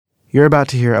You're about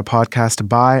to hear a podcast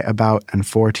by, about, and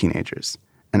for teenagers,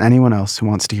 and anyone else who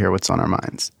wants to hear what's on our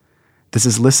minds. This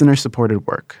is listener-supported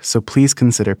work, so please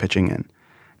consider pitching in.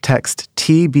 Text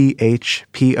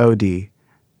TBHPOD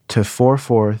to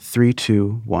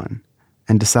 44321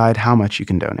 and decide how much you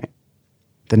can donate.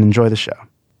 Then enjoy the show.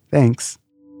 Thanks.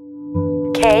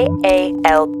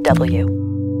 KALW.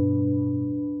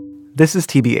 This is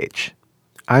TBH.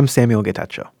 I'm Samuel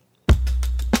Getachew.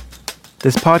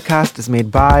 This podcast is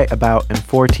made by, about, and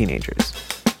for teenagers,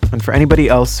 and for anybody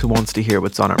else who wants to hear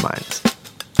what's on our minds.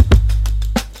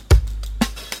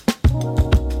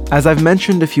 As I've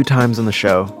mentioned a few times on the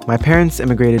show, my parents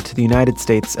immigrated to the United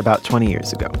States about 20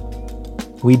 years ago.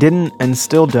 We didn't and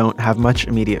still don't have much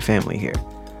immediate family here.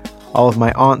 All of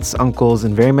my aunts, uncles,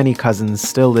 and very many cousins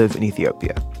still live in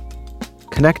Ethiopia.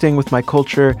 Connecting with my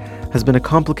culture has been a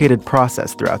complicated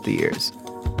process throughout the years.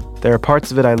 There are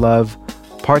parts of it I love,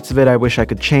 parts of it I wish I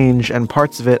could change, and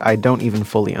parts of it I don't even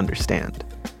fully understand.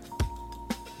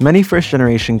 Many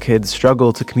first-generation kids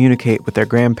struggle to communicate with their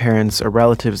grandparents or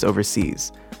relatives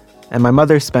overseas, and my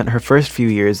mother spent her first few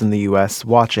years in the U.S.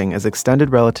 watching as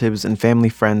extended relatives and family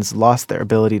friends lost their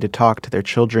ability to talk to their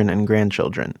children and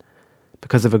grandchildren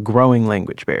because of a growing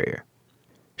language barrier.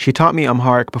 She taught me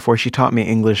Amharic before she taught me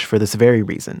English for this very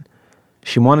reason.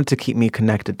 She wanted to keep me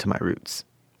connected to my roots.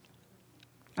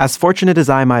 As fortunate as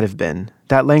I might have been,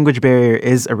 that language barrier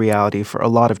is a reality for a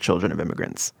lot of children of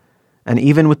immigrants. And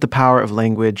even with the power of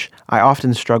language, I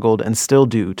often struggled and still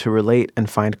do to relate and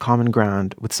find common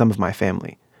ground with some of my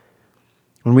family.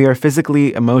 When we are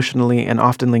physically, emotionally, and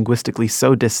often linguistically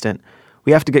so distant,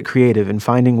 we have to get creative in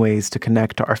finding ways to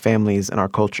connect to our families and our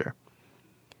culture.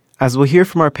 As we'll hear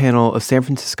from our panel of San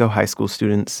Francisco high school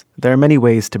students, there are many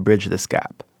ways to bridge this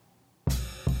gap.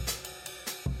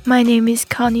 My name is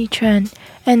Connie Tran,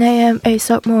 and I am a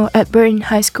sophomore at Burton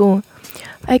High School.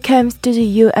 I came to the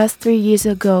U.S. 3 years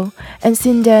ago, and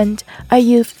since then, I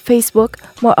use Facebook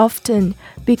more often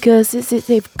because it is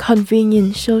a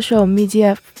convenient social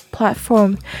media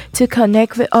platform to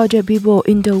connect with other people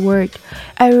in the world.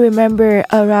 I remember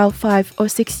around 5 or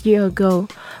 6 years ago,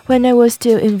 when I was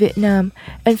still in Vietnam,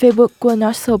 and Facebook was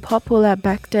not so popular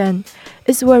back then.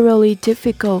 It was really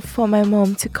difficult for my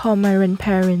mom to call my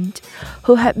grandparents,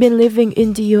 who had been living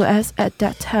in the U.S. at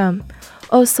that time.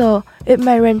 Also, if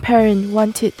my grandparents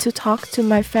wanted to talk to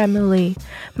my family,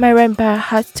 my grandpa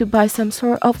had to buy some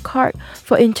sort of card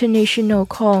for international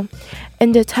call,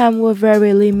 and the time was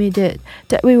very limited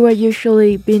that we were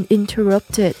usually being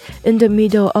interrupted in the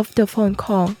middle of the phone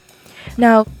call.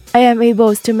 Now, I am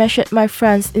able to message my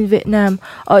friends in Vietnam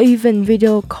or even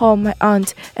video call my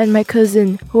aunt and my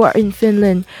cousin who are in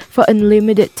Finland for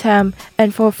unlimited time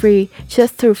and for free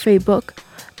just through Facebook.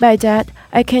 By that,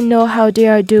 I can know how they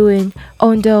are doing,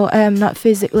 although I am not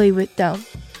physically with them.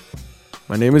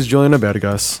 My name is Julian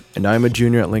Abergas, and I am a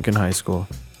junior at Lincoln High School.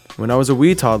 When I was a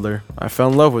wee toddler, I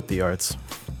fell in love with the arts.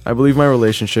 I believe my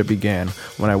relationship began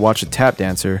when I watched a tap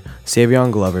dancer,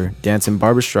 Savion Glover, dance in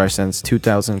Barbra Streisand's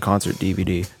 2000 concert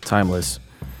DVD, Timeless.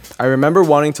 I remember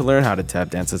wanting to learn how to tap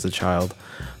dance as a child,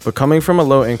 but coming from a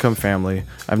low-income family,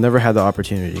 I've never had the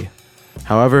opportunity.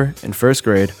 However, in first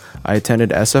grade, I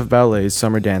attended SF Ballet's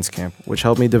summer dance camp, which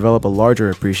helped me develop a larger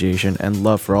appreciation and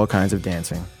love for all kinds of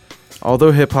dancing.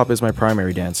 Although hip-hop is my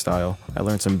primary dance style, I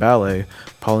learned some ballet,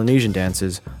 Polynesian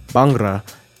dances, Bhangra,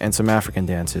 and some African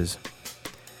dances.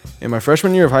 In my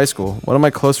freshman year of high school, one of my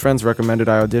close friends recommended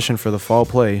I audition for the fall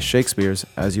play Shakespeare's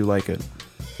As You Like It.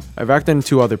 I've acted in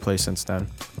 2 other plays since then,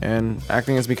 and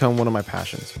acting has become one of my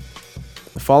passions.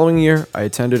 The following year, I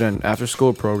attended an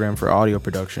after-school program for audio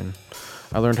production.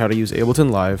 I learned how to use Ableton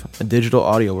Live, a digital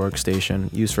audio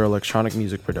workstation used for electronic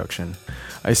music production.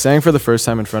 I sang for the first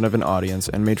time in front of an audience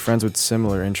and made friends with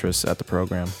similar interests at the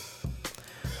program.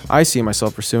 I see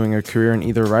myself pursuing a career in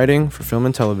either writing for film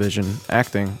and television,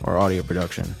 acting, or audio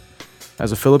production.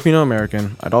 As a Filipino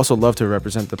American, I'd also love to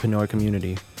represent the Pinoy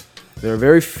community. There are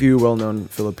very few well-known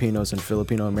Filipinos and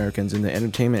Filipino Americans in the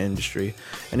entertainment industry,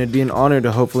 and it'd be an honor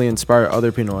to hopefully inspire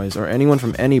other Pinoys or anyone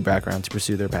from any background to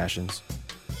pursue their passions.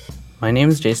 My name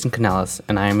is Jason Canales,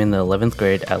 and I am in the 11th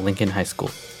grade at Lincoln High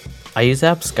School. I use the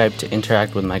app Skype to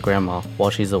interact with my grandma while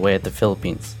she's away at the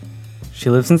Philippines. She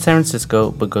lives in San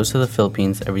Francisco but goes to the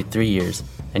Philippines every 3 years,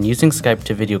 and using Skype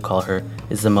to video call her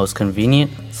is the most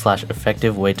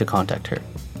convenient/effective way to contact her.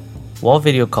 While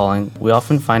video calling, we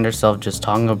often find ourselves just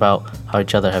talking about how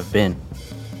each other have been.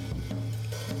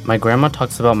 My grandma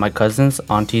talks about my cousins,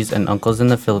 aunties, and uncles in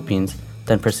the Philippines,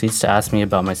 then proceeds to ask me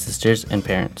about my sisters and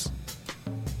parents.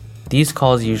 These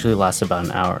calls usually last about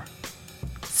an hour.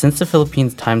 Since the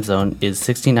Philippines time zone is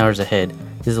 16 hours ahead,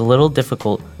 it is a little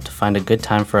difficult to find a good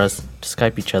time for us to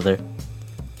Skype each other.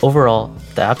 Overall,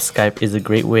 the app Skype is a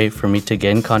great way for me to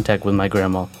get in contact with my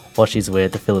grandma while she's away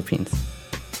at the Philippines.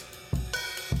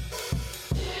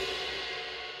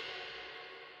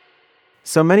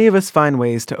 So many of us find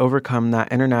ways to overcome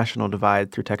that international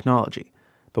divide through technology.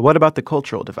 But what about the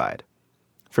cultural divide?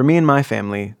 For me and my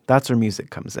family, that's where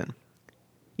music comes in.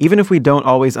 Even if we don't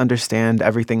always understand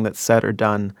everything that's said or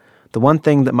done, the one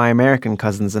thing that my American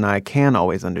cousins and I can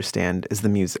always understand is the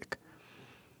music.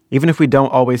 Even if we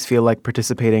don't always feel like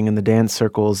participating in the dance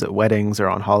circles at weddings or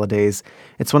on holidays,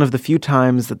 it's one of the few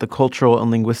times that the cultural and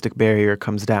linguistic barrier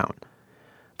comes down.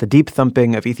 The deep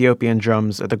thumping of Ethiopian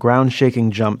drums or the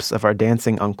ground-shaking jumps of our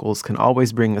dancing uncles can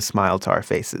always bring a smile to our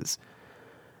faces.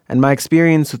 And my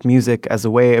experience with music as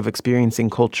a way of experiencing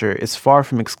culture is far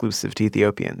from exclusive to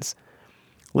Ethiopians.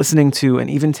 Listening to and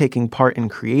even taking part in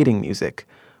creating music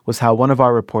was how one of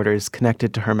our reporters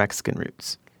connected to her Mexican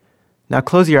roots. Now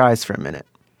close your eyes for a minute.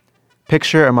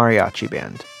 Picture a mariachi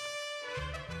band.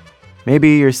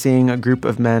 Maybe you're seeing a group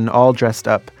of men all dressed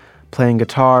up, playing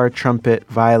guitar, trumpet,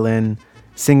 violin,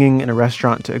 singing in a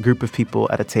restaurant to a group of people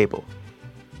at a table.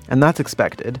 And that's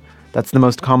expected. That's the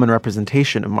most common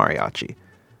representation of mariachi.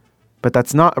 But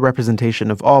that's not a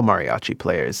representation of all mariachi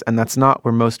players, and that's not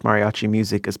where most mariachi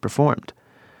music is performed.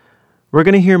 We're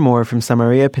going to hear more from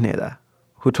Samaria Pineda,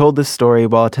 who told this story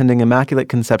while attending Immaculate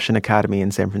Conception Academy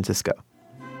in San Francisco.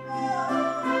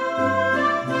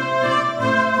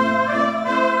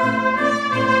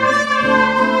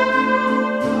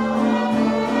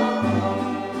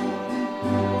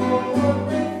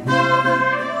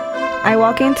 I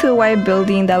walk into a white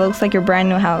building that looks like a brand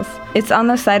new house. It's on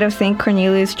the side of St.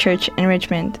 Cornelius Church in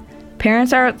Richmond.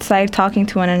 Parents are outside talking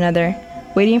to one another,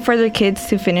 waiting for their kids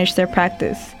to finish their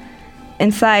practice.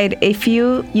 Inside, a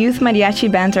few youth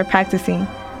mariachi bands are practicing.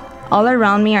 All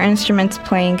around me are instruments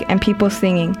playing and people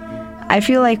singing. I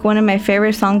feel like one of my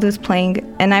favorite songs is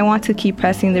playing, and I want to keep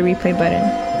pressing the replay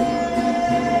button.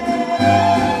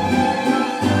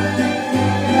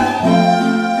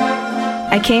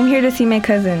 I came here to see my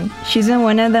cousin. She's in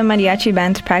one of the mariachi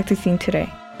bands practicing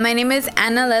today. My name is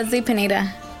Ana Leslie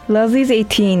Pineda. Leslie's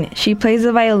 18. She plays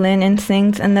the violin and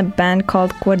sings in the band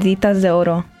called Cuerditas de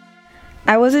Oro.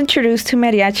 I was introduced to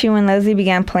mariachi when Leslie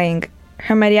began playing.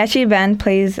 Her mariachi band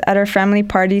plays at our family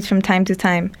parties from time to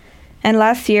time. And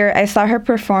last year, I saw her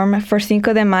perform for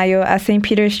Cinco de Mayo at St.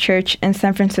 Peter's Church in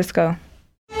San Francisco.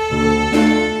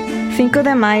 Cinco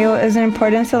de Mayo is an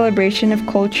important celebration of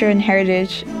culture and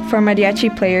heritage for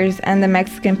mariachi players and the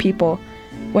Mexican people.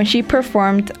 When she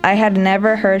performed, I had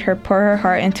never heard her pour her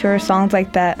heart into her songs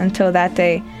like that until that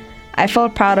day. I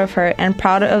felt proud of her and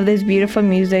proud of this beautiful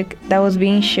music that was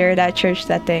being shared at church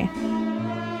that day.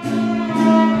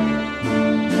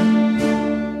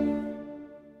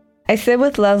 I sit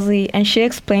with Leslie and she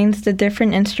explains the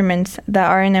different instruments that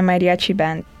are in a mariachi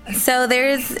band. So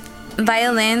there's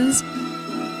violins,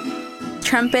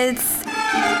 trumpets,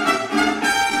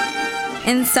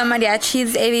 in some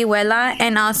mariachis, a vihuela,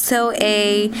 and also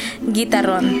a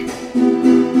guitarrón.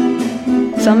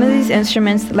 Some of these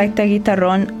instruments, like the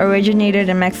guitarrón, originated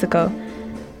in Mexico.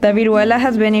 The vihuela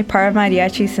has been a part of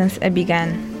mariachi since it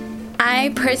began.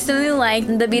 I personally like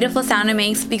the beautiful sound it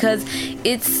makes because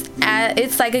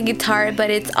it's like a guitar,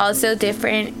 but it's also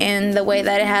different in the way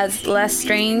that it has less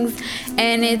strings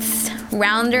and it's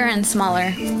rounder and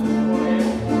smaller.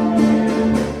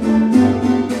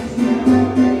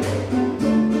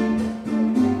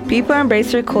 People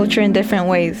embrace their culture in different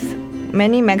ways.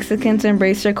 Many Mexicans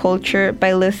embrace their culture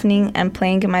by listening and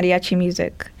playing mariachi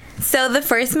music. So the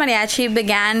first mariachi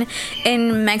began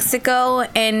in Mexico,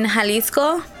 in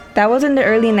Jalisco. That was in the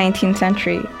early 19th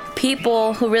century.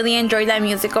 People who really enjoyed that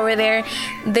music over there,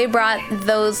 they brought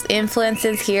those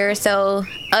influences here so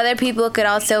other people could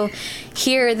also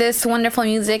hear this wonderful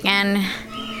music and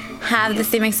have the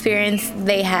same experience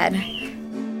they had.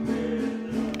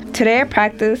 Today at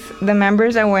practice, the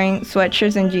members are wearing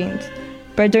sweatshirts and jeans,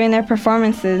 but during their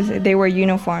performances, they wear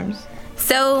uniforms.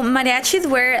 So mariachis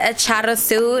wear a charro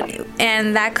suit,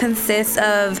 and that consists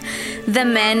of the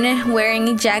men wearing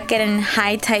a jacket and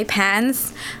high-tie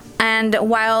pants, and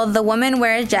while the women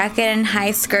wear a jacket and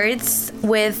high skirts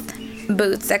with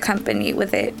boots accompanied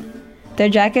with it. Their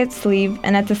jacket sleeve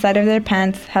and at the side of their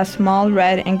pants have small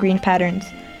red and green patterns.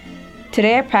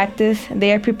 Today at practice,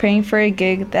 they are preparing for a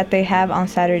gig that they have on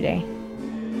Saturday.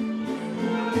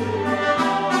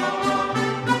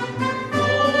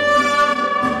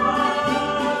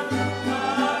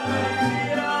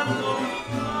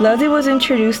 Leslie was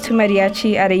introduced to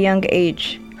mariachi at a young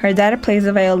age. Her dad plays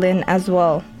the violin as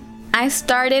well. I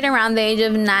started around the age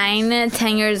of 9,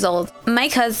 10 years old. My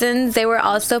cousins, they were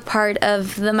also part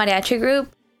of the mariachi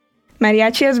group.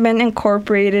 Mariachi has been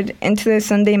incorporated into the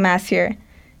Sunday Mass here.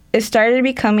 It started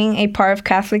becoming a part of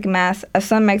Catholic Mass at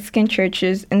some Mexican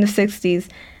churches in the 60s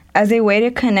as a way to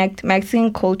connect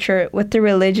Mexican culture with the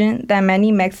religion that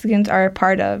many Mexicans are a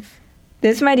part of.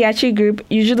 This mariachi group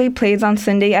usually plays on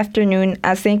Sunday afternoon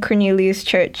at St. Cornelius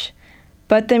Church,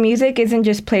 but the music isn't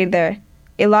just played there.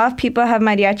 A lot of people have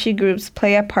mariachi groups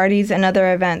play at parties and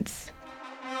other events.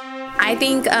 I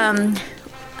think a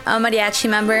mariachi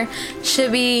member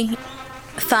should be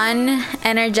fun,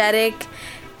 energetic,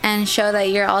 and show that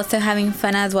you're also having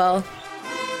fun as well.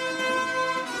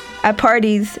 At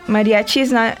parties, mariachi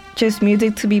is not just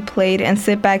music to be played and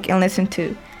sit back and listen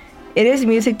to. It is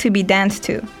music to be danced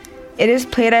to. It is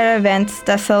played at events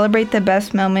that celebrate the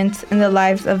best moments in the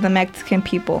lives of the Mexican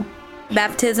people.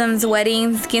 Baptisms,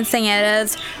 weddings,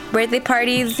 quinceañeras, birthday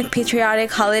parties,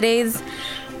 patriotic holidays,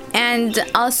 and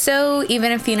also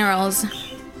even funerals.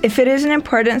 If it is an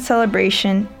important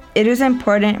celebration, it is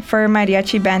important for a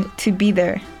mariachi band to be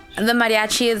there. The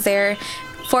mariachi is there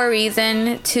for a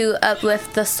reason, to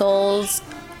uplift the souls.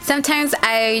 Sometimes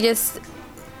I just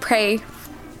pray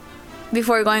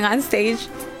before going on stage.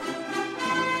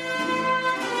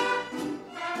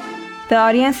 The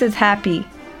audience is happy,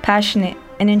 passionate,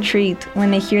 and intrigued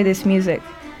when they hear this music.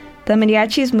 The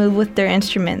mariachis move with their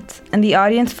instruments, and the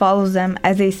audience follows them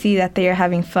as they see that they are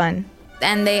having fun.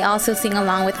 And they also sing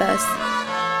along with us.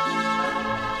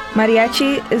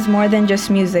 Mariachi is more than just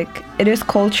music. It is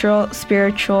cultural,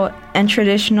 spiritual, and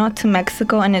traditional to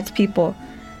Mexico and its people.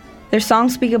 Their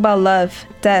songs speak about love,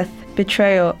 death,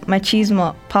 betrayal,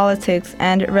 machismo, politics,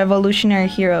 and revolutionary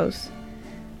heroes.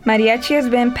 Mariachi has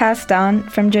been passed down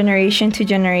from generation to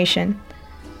generation.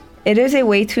 It is a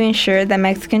way to ensure that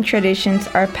Mexican traditions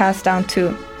are passed down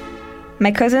too.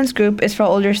 My cousin's group is for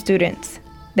older students.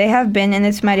 They have been in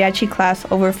this mariachi class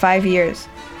over 5 years.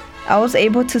 I was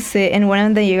able to sit in one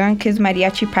of the young kids'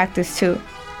 mariachi practice too.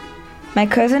 My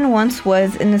cousin once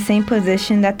was in the same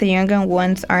position that the younger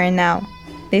ones are in now.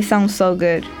 They sound so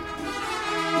good.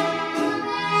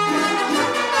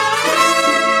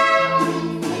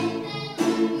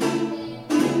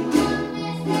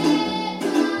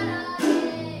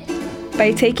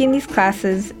 By taking these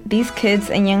classes, these kids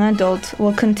and young adults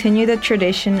will continue the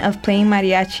tradition of playing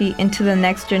mariachi into the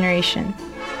next generation.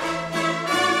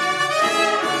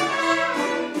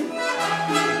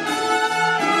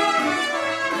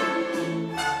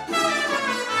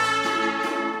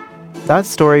 That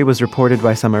story was reported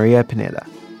by Samaria Pineda.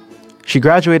 She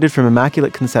graduated from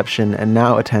Immaculate Conception and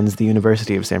now attends the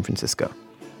University of San Francisco.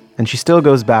 And she still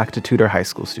goes back to tutor high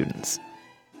school students.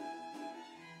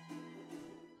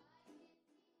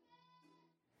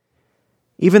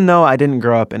 Even though I didn't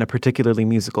grow up in a particularly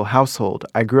musical household,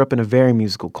 I grew up in a very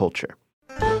musical culture.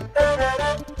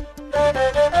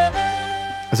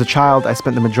 As a child, I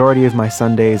spent the majority of my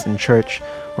Sundays in church,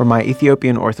 where my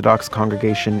Ethiopian Orthodox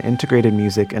congregation integrated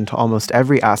music into almost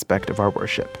every aspect of our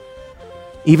worship.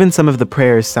 Even some of the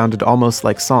prayers sounded almost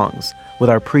like songs, with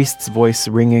our priest's voice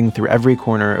ringing through every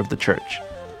corner of the church.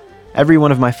 Every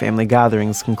one of my family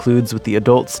gatherings concludes with the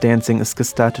adults dancing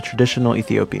eskista to traditional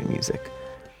Ethiopian music.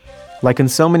 Like in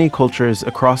so many cultures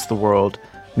across the world,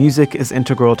 music is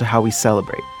integral to how we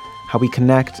celebrate, how we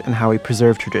connect, and how we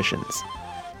preserve traditions.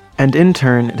 And in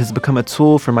turn, it has become a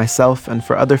tool for myself and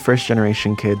for other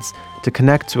first-generation kids to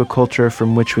connect to a culture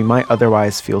from which we might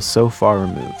otherwise feel so far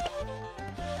removed.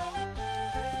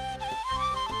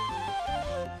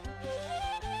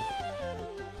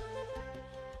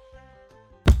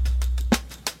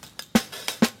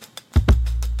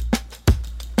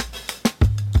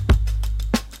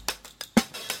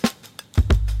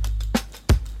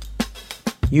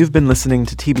 You've been listening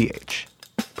to TBH,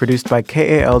 produced by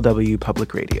KALW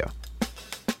Public Radio.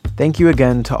 Thank you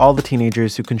again to all the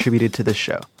teenagers who contributed to this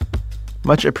show.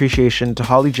 Much appreciation to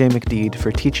Holly J. McDeed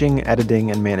for teaching, editing,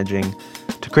 and managing,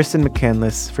 to Kristen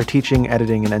McCandless for teaching,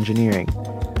 editing, and engineering,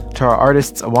 to our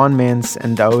artists Awan Mance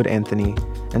and Daoud Anthony,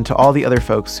 and to all the other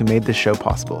folks who made this show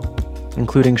possible,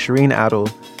 including Shireen Adel,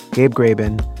 Gabe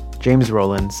Graben, James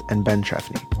Rowlands, and Ben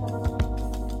Trefny.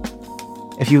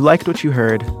 If you liked what you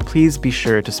heard, please be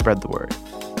sure to spread the word.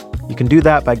 You can do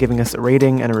that by giving us a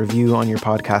rating and a review on your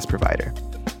podcast provider.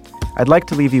 I'd like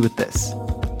to leave you with this.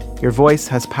 Your voice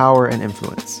has power and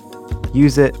influence.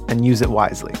 Use it and use it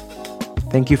wisely.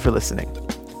 Thank you for listening.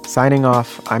 Signing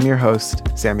off, I'm your host,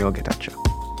 Samuel Getachew.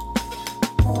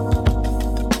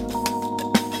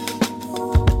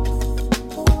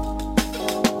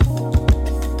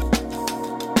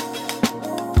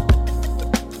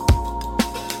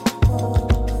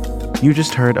 You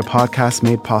just heard a podcast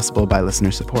made possible by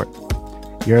listener support.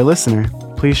 You're a listener,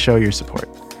 please show your support.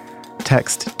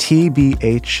 Text TBHPOD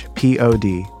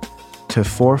to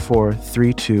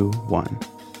 44321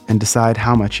 and decide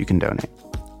how much you can donate.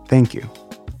 Thank you.